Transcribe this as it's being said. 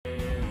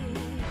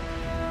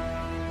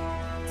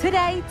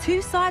Today,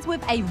 two sides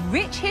with a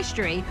rich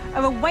history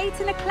are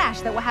awaiting a clash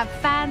that will have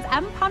fans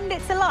and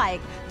pundits alike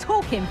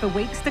talking for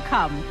weeks to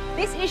come.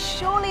 This is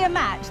surely a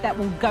match that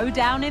will go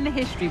down in the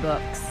history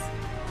books.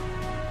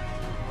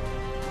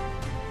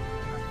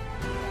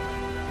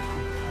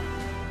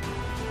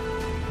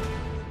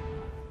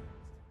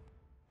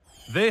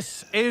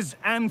 This is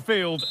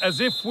Anfield,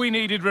 as if we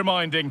needed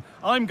reminding.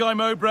 I'm Guy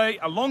Mowbray,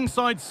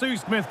 alongside Sue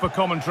Smith for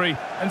commentary.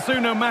 And Sue,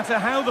 no matter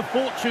how the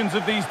fortunes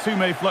of these two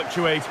may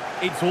fluctuate,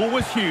 it's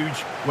always huge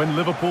when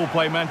Liverpool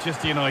play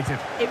Manchester United.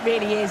 It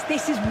really is.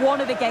 This is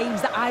one of the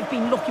games that I've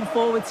been looking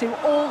forward to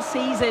all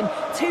season.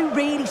 Two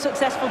really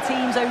successful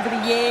teams over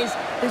the years.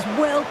 There's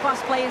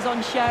world-class players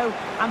on show.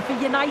 And for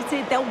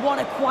United, they'll want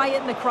to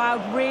quieten the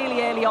crowd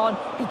really early on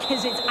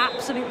because it's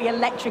absolutely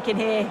electric in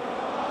here.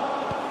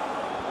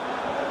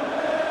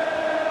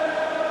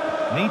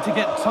 Need to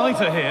get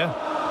tighter here,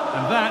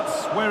 and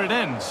that's where it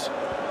ends.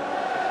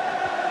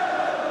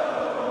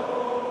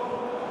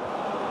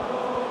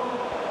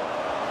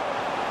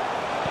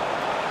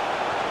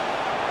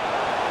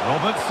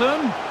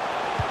 Robertson,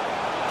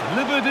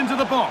 delivered into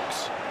the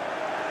box.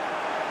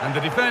 And the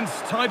defence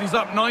tidies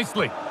up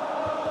nicely.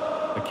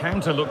 The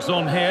counter looks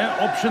on here,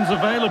 options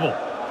available.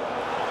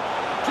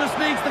 Just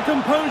needs the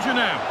composure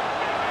now.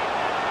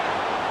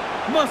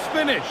 Must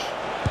finish.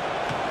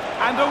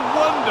 And a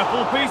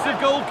wonderful piece of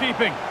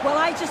goalkeeping. Well,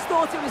 I just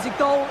thought it was a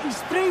goal.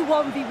 He's through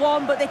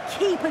 1v1, but the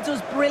keeper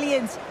does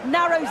brilliant.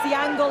 Narrows the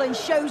angle and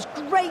shows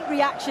great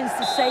reactions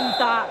to save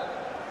that.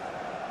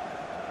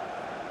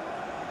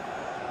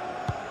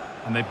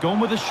 And they've gone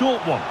with a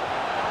short one.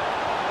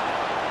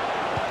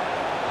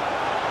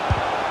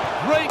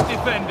 Great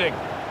defending.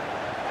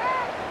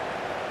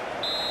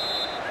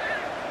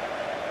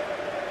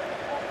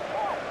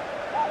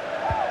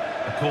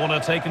 A corner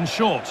taken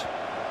short.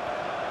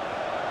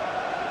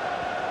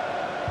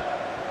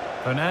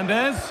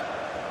 Fernandez.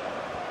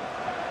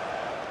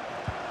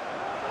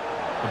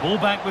 The ball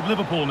back with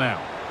Liverpool now.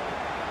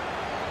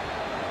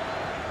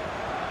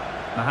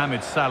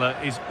 Mohamed Salah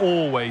is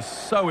always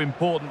so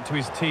important to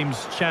his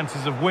team's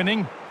chances of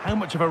winning. How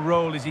much of a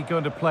role is he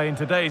going to play in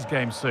today's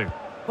game, Sue?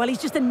 Well,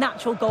 he's just a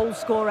natural goal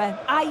scorer.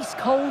 Ice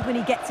cold when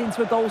he gets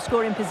into a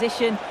goal-scoring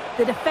position.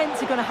 The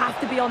defence are going to have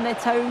to be on their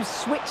toes,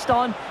 switched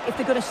on, if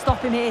they're going to stop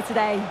him here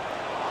today.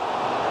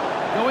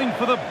 Going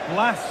for the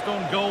blast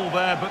on goal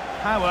there, but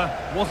power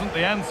wasn't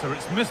the answer.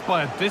 It's missed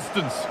by a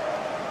distance.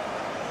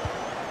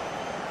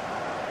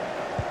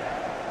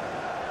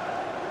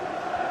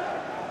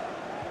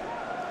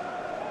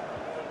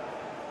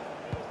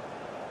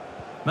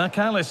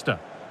 McAllister.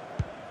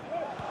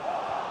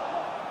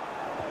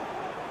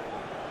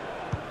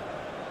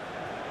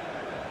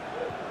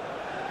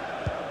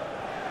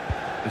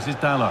 This is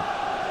Dalot.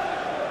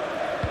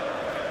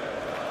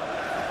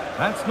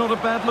 That's not a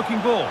bad-looking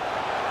ball.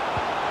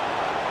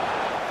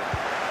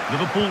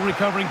 Liverpool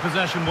recovering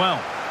possession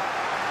well.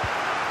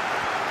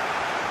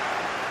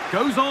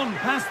 Goes on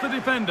past the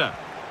defender.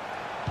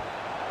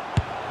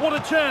 What a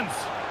chance!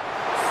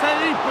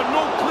 Saved but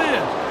not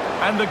cleared.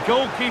 And the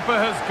goalkeeper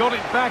has got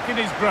it back in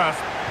his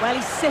grasp. Well,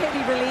 he's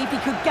certainly relieved he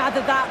could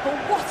gather that, but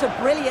what a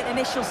brilliant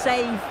initial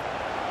save.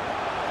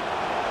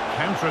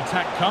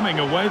 Counter-attack coming,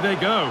 away they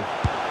go.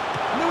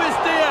 Luis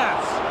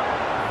Diaz!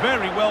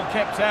 Very well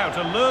kept out,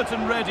 alert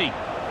and ready.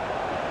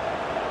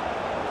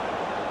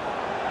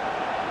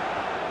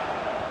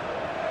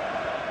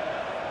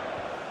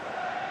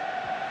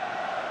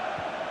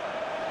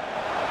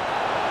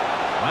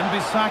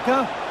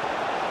 Wan-Bissaka.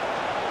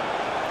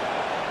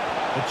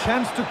 A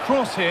chance to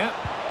cross here.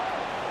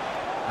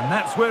 And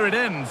that's where it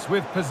ends,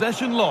 with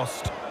possession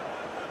lost.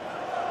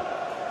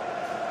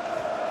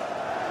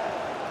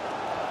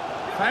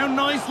 Found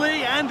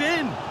nicely and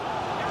in.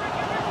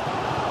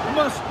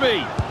 Must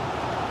be.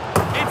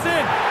 It's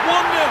in.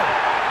 1-0.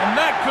 And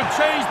that could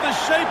change the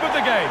shape of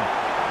the game.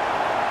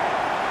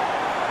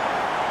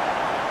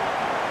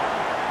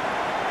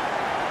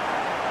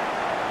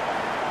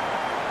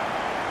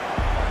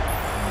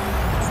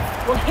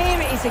 Well, here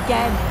it is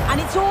again, and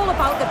it's all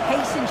about the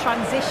pace and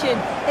transition.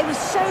 They were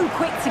so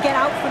quick to get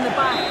out from the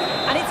back,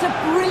 and it's a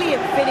brilliant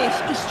finish.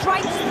 He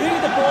strikes through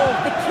the ball.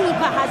 The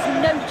keeper has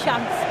no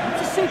chance.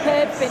 It's a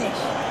superb finish.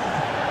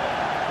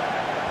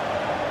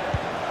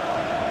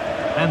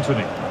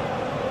 Anthony.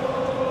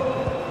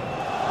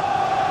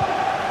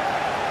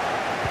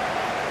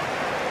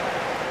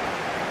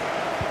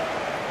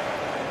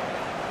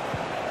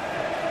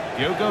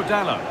 Diogo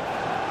Dalot.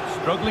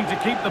 Struggling to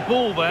keep the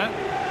ball there.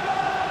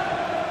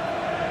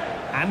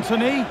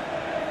 Anthony. You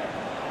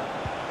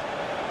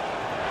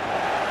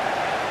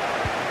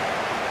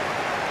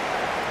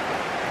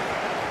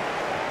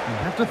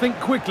have to think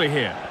quickly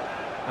here.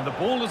 And the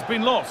ball has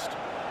been lost.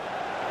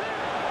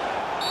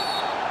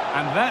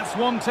 And that's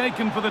one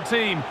taken for the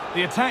team.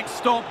 The attack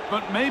stopped,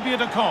 but maybe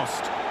at a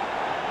cost.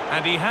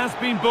 And he has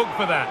been booked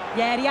for that.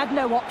 Yeah, he had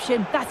no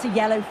option. That's a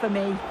yellow for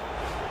me.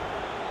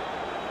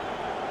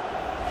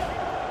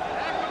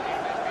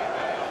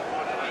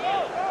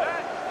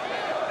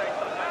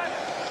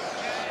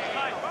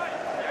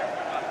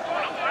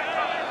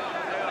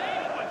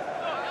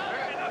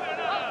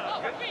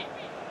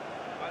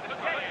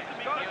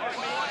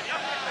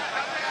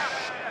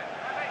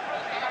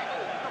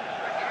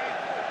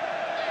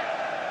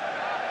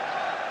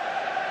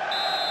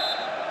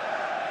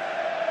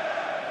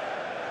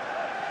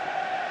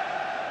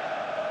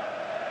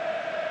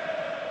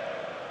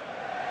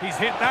 He's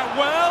hit that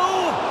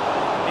well!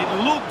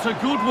 It looked a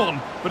good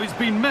one, but it's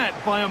been met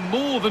by a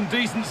more than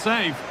decent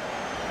save.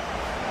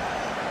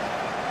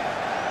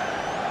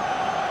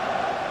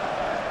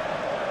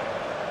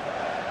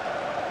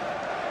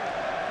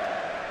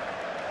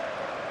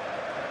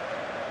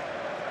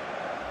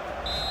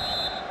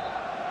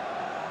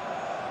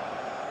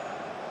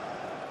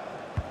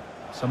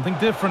 Something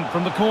different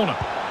from the corner.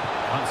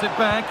 Punts it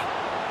back.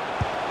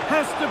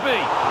 Has to be.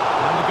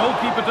 And the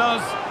goalkeeper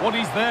does what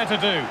he's there to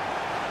do.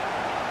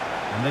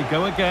 And they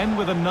go again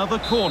with another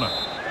corner.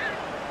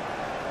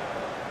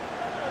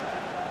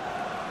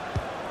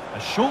 A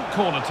short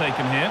corner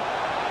taken here.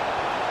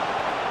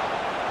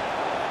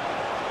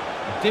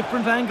 A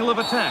different angle of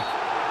attack.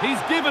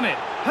 He's given it.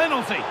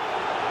 Penalty.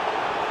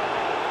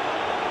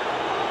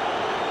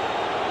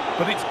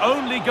 But it's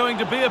only going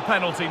to be a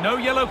penalty, no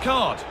yellow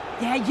card.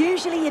 Yeah,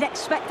 usually you'd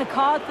expect a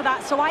card for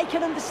that, so I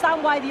can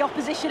understand why the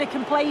opposition are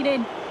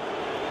complaining.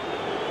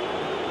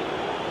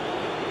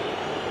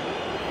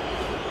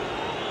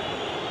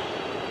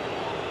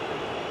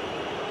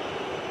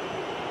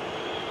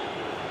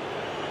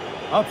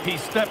 Up he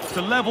steps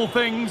to level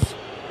things.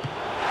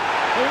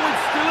 Oh,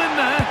 it's still in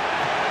there.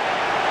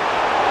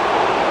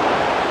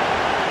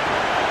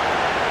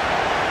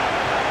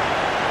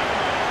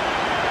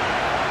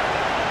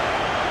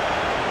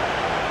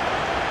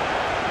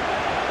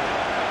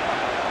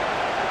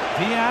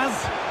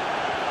 Diaz.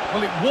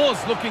 Well, it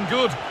was looking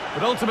good,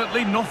 but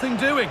ultimately nothing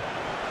doing.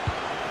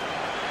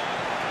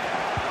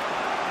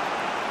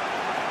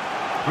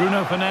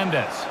 Bruno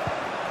Fernandes.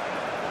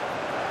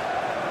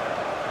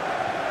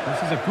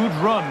 This is a good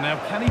run. Now,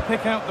 can he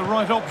pick out the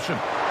right option?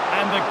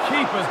 And the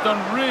keeper's done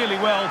really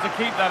well to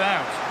keep that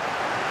out.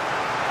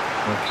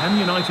 Well, can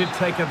United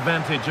take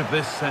advantage of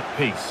this set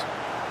piece?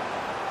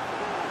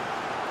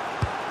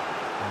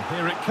 And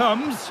here it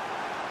comes.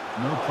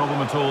 No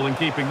problem at all in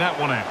keeping that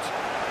one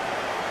out.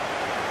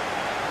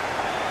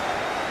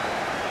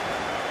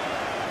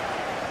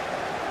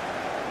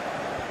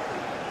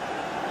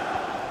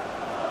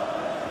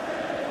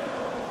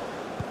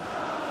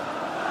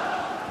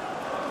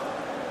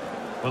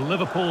 Well,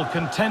 Liverpool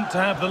content to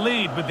have the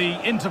lead with the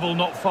interval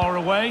not far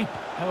away.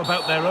 How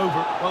about their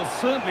over? Well,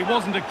 certainly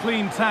wasn't a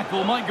clean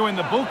tackle. Might go in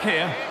the book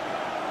here.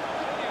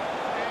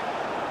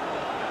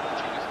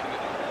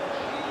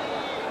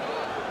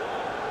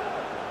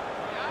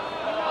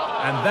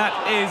 And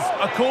that is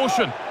a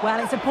caution.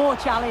 Well, it's a poor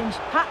challenge.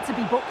 Had to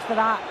be booked for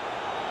that.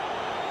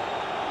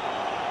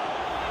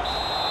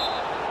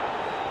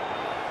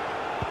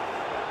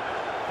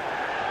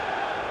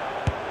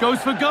 Goes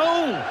for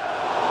goal.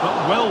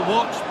 But well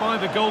watched by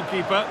the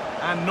goalkeeper,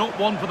 and not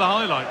one for the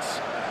highlights.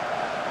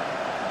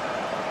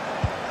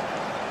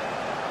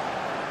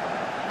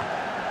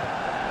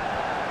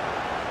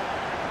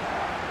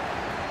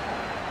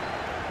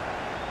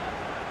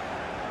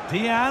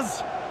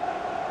 Diaz.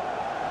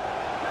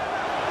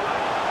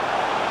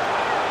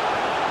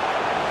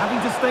 Having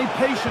to stay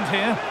patient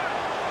here.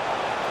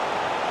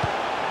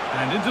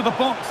 And into the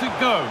box it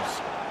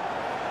goes.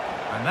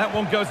 And that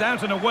one goes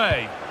out and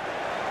away.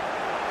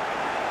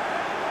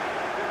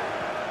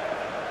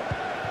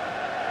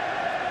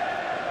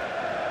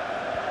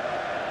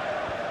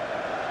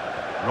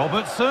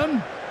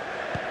 Robertson.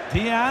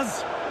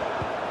 Diaz.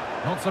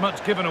 Not so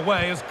much given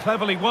away as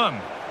cleverly won.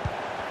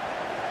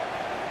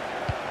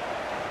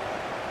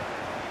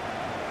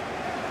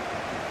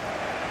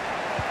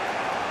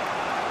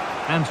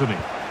 Anthony.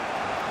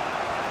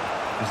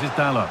 This is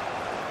Dalla.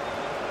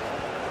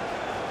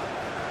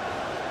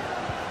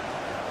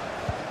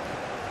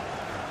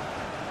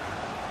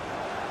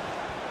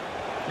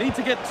 Need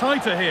to get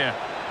tighter here.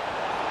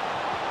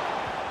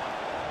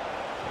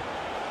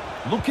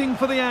 Looking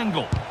for the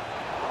angle.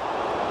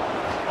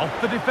 Off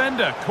the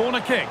defender,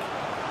 corner kick.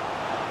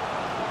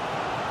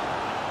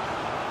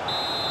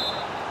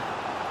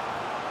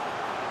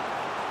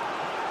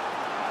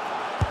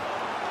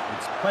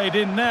 It's played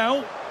in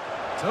now.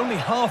 It's only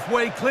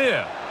halfway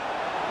clear.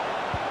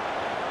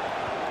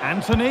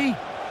 Anthony.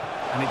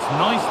 And it's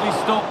nicely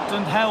stopped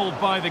and held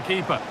by the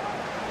keeper.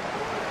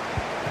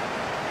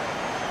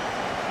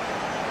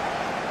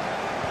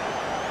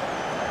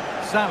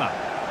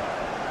 Salah.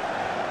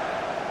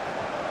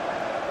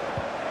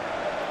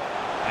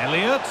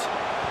 Elliott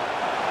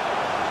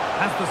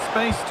has the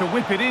space to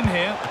whip it in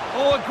here.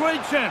 Oh, a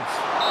great chance.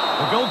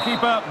 The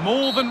goalkeeper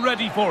more than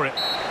ready for it.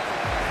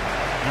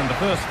 And the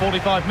first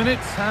 45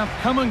 minutes have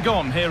come and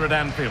gone here at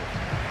Anfield.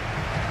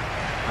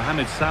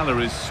 Mohamed Salah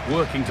is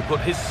working to put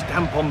his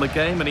stamp on the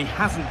game, and he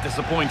hasn't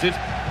disappointed.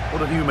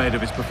 What have you made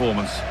of his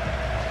performance?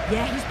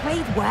 Yeah, he's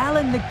played well,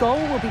 and the goal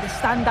will be the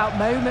standout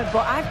moment,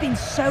 but I've been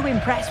so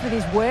impressed with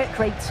his work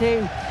rate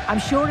too. I'm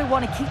sure he'll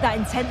want to keep that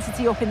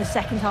intensity up in the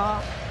second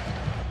half.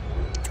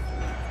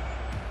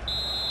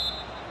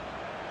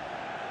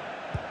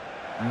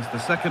 As the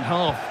second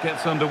half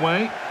gets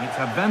underway, it's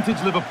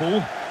advantage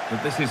Liverpool,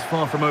 but this is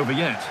far from over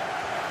yet.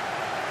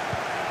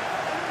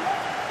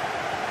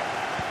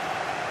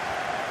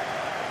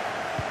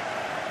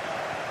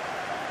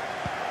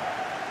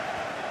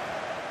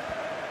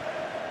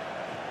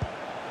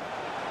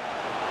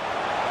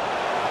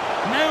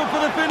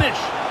 the finish.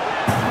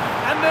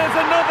 And there's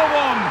another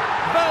one.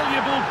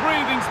 Valuable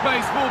breathing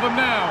space for them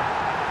now.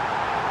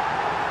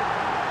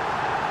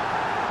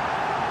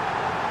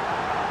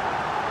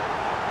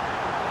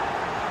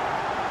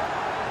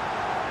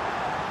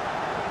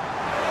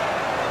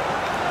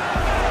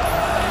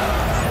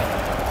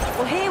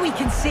 Well, here we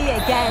can see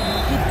it again.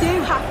 You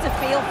do have to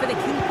feel for the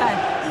keeper.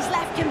 He's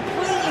left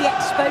completely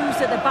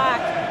exposed at the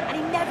back, and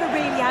he never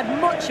really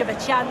had much of a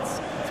chance.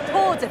 It's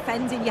poor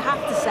defending, you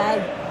have to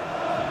say.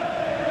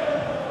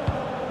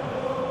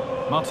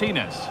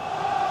 Martinez.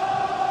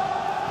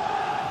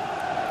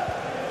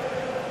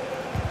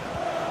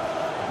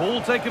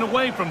 Ball taken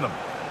away from them.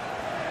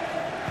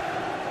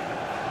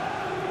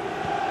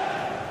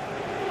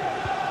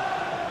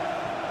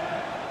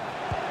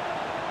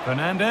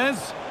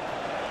 Fernandez.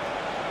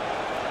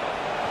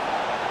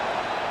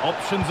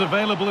 Options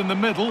available in the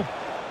middle.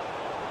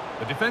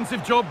 The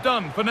defensive job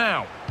done for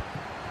now.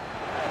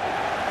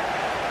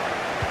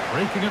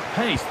 Breaking at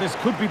pace, this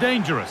could be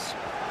dangerous.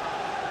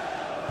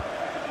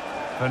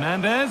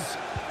 Fernandez.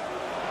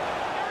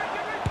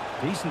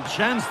 Decent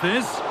chance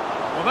this.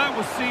 Well, that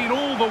was seen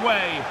all the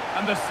way,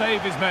 and the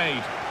save is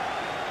made.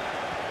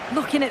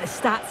 Looking at the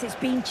stats, it's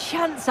been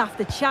chance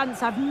after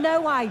chance. I've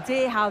no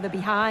idea how they're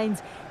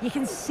behind. You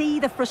can see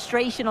the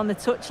frustration on the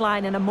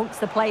touchline and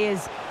amongst the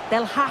players.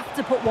 They'll have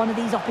to put one of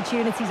these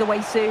opportunities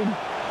away soon.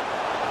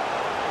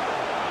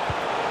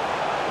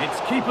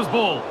 It's keeper's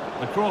ball.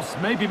 The cross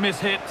may be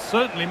mishit,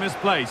 certainly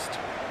misplaced.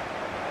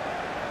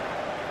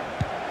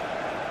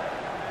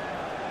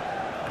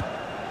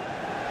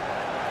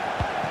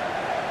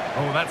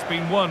 Oh, that's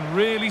been won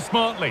really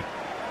smartly.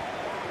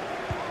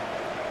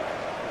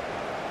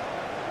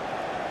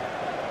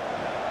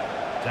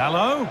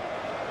 Dallo.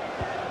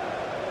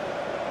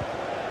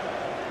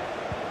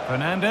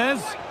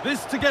 Fernandez.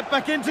 This to get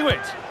back into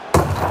it.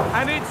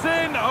 And it's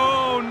in.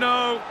 Oh,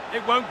 no.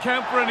 It won't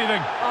count for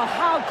anything. Oh,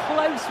 how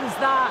close was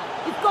that?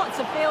 You've got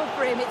to feel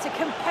for him. It's a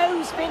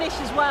composed finish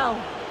as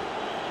well.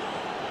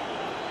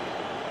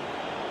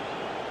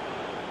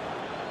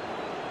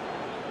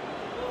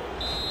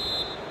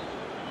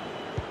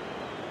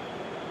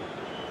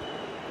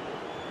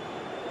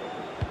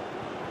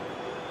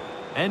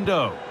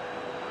 Endo.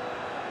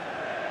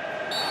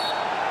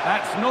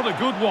 That's not a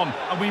good one,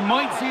 and we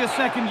might see a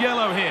second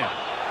yellow here.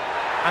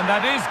 And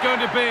that is going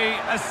to be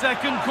a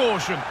second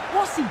caution.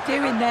 What's he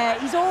doing there?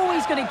 He's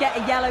always going to get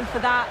a yellow for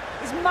that.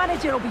 His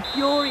manager will be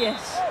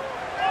furious.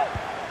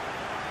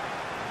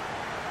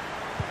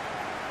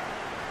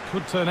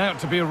 Could turn out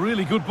to be a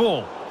really good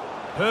ball.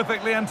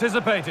 Perfectly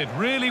anticipated,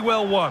 really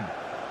well won.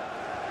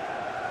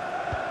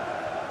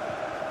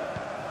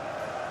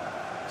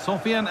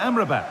 Sofian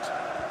Amrabat.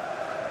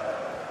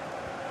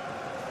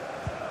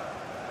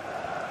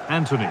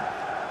 Anthony.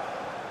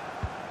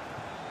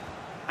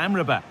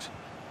 Amrabat.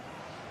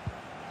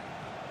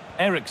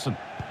 Eriksson.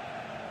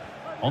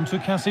 On to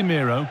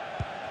Casemiro.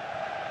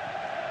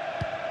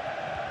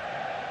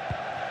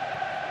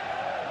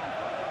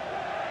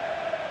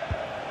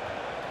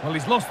 Well,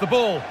 he's lost the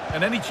ball,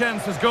 and any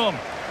chance has gone.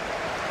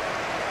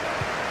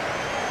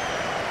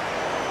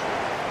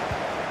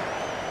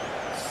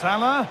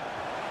 Salah.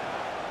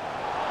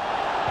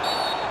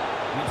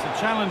 It's a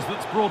challenge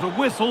that's brought a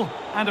whistle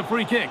and a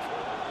free kick.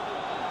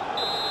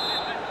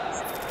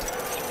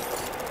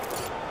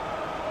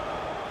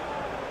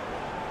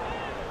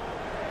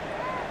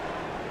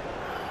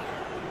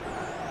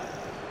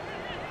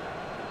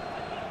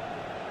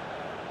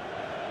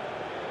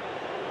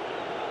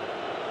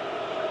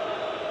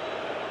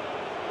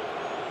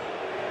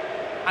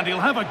 And he'll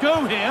have a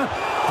go here.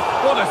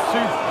 What a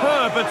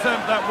superb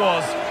attempt that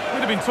was.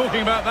 We'd have been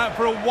talking about that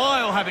for a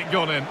while had it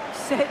gone in.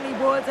 Certainly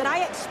would, and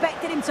I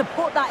expected him to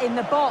put that in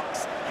the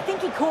box. I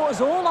think he caught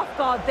us all off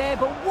guard there,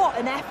 but what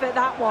an effort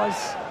that was.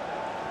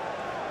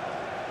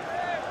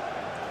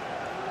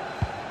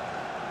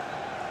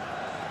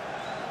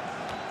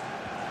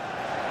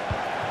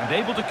 And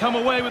able to come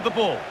away with the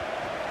ball.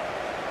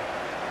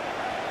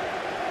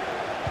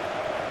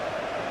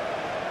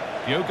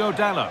 Diogo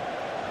Dallo.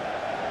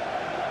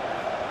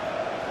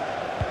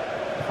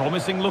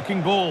 Promising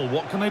looking ball.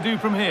 What can they do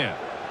from here?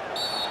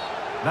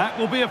 That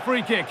will be a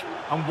free kick.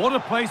 And what a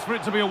place for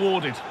it to be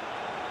awarded.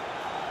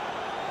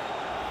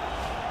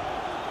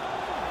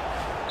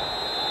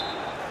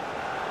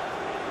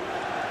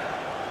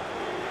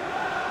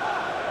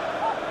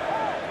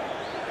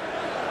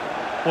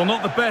 Well,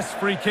 not the best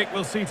free kick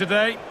we'll see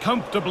today.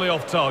 Comfortably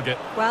off target.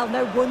 Well,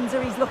 no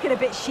wonder he's looking a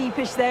bit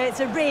sheepish there. It's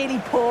a really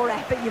poor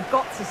effort, you've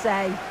got to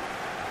say.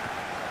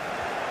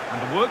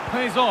 And the work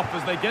pays off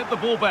as they get the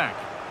ball back.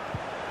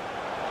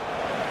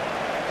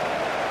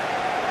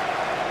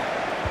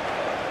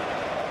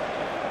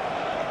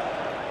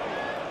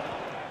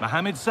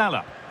 Mohamed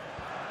Salah.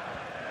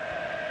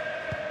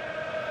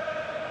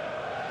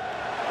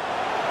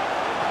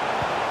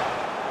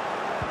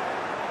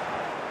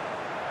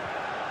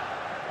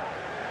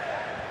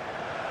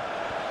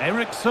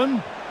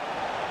 Eriksson.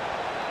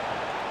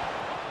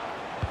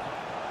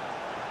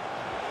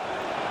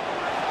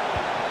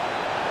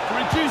 To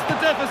reduce the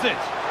deficit.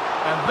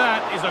 And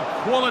that is a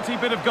quality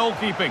bit of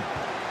goalkeeping.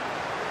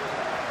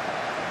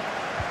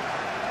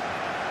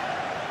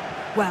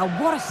 Well,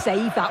 what a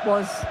save that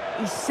was.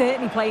 He's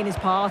certainly playing his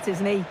part,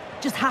 isn't he?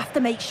 Just have to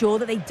make sure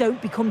that they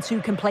don't become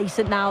too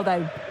complacent now,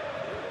 though.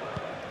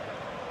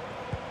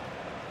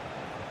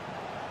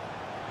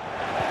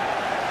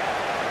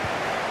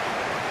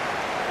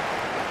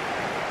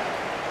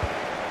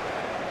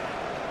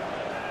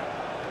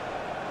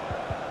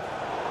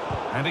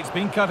 And it's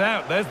been cut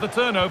out. There's the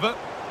turnover.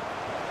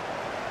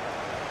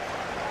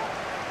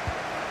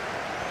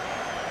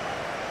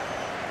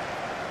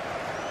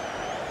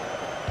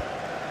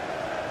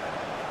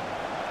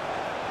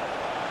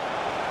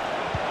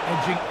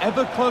 Edging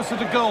ever closer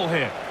to goal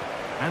here.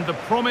 And the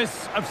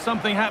promise of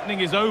something happening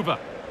is over.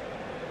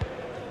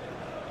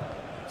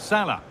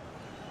 Salah.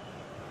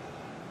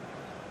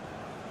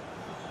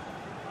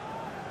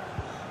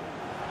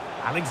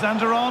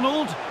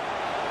 Alexander-Arnold.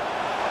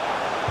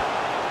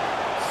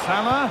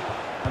 Salah.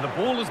 And the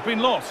ball has been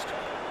lost.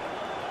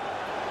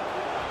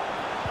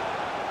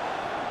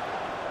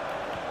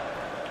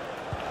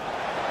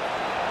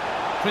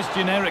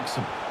 Christian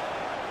Eriksen.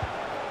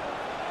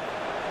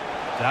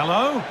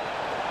 Dalot.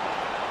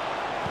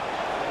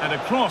 And a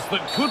cross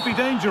that could be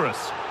dangerous.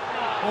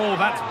 Oh,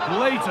 that's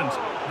blatant.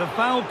 The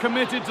foul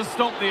committed to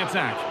stop the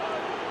attack.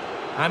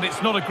 And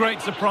it's not a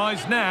great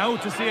surprise now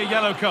to see a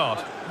yellow card.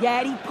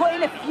 Yeah, he put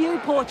in a few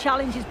poor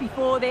challenges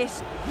before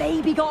this.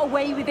 Maybe got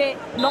away with it.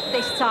 Not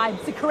this time.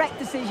 It's the correct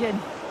decision.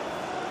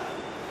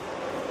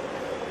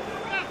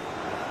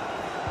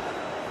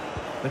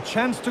 The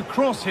chance to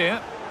cross here.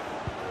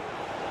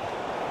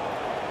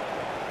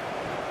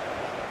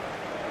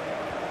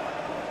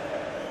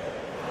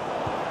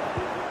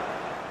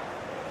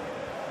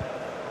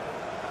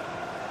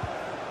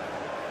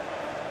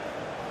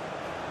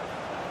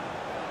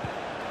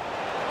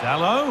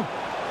 Dalot.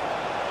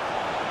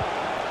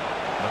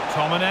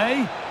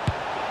 McTominay.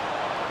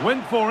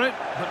 Went for it,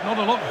 but not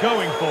a lot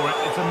going for it.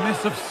 It's a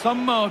miss of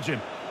some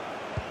margin.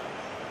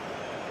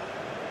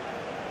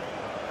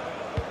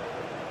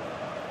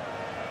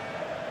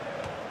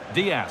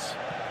 Diaz.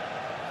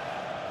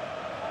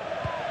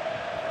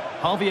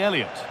 Harvey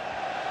Elliott.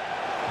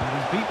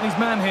 And he's beaten his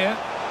man here.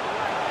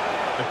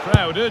 The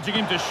crowd urging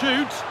him to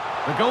shoot.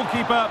 The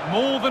goalkeeper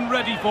more than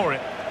ready for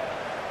it.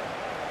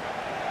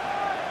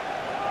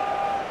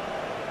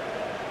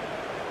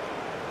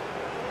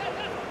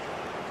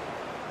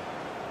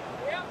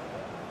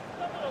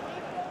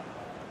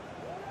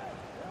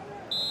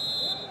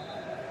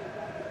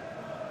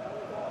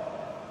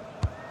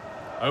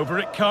 Over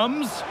it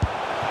comes.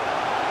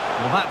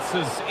 Well, that's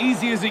as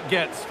easy as it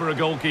gets for a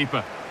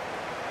goalkeeper.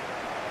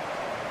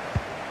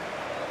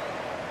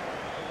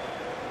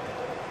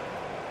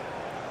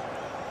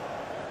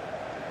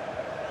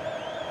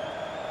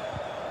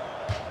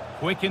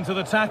 Quick into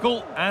the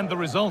tackle, and the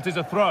result is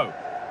a throw.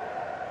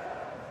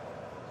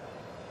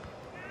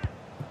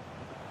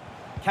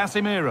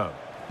 Casemiro.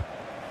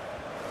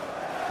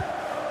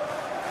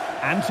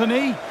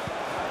 Anthony.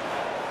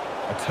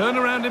 A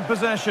turnaround in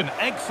possession.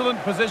 Excellent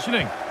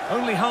positioning.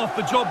 Only half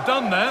the job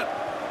done there.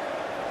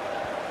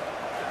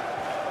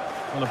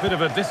 Well, a bit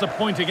of a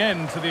disappointing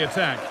end to the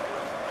attack.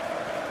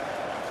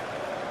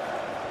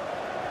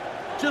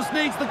 Just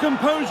needs the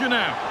composure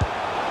now.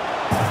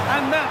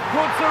 And that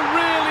puts a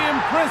really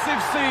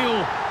impressive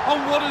seal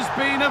on what has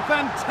been a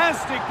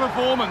fantastic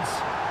performance.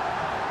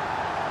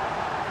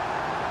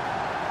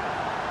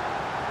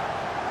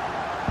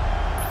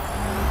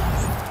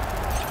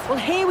 Well,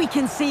 here we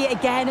can see it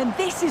again, and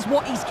this is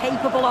what he's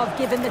capable of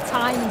given the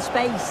time and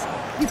space.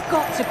 You've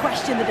got to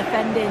question the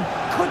defending.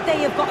 Could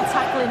they have got a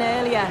tackle in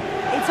earlier?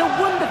 It's a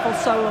wonderful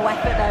solo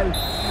effort, though.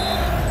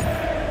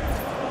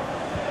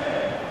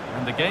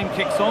 And the game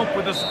kicks off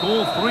with a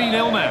score 3-0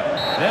 now.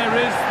 There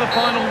is the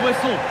final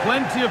whistle.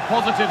 Plenty of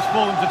positives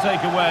for them to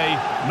take away,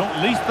 not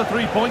least the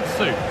 3 points,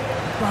 Sue.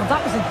 Well,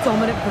 that was a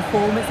dominant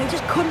performance. They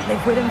just couldn't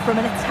live with him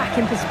from an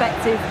attacking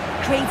perspective.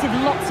 Created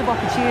lots of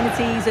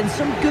opportunities and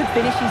some good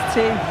finishes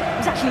too. It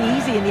was actually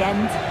easy in the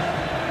end.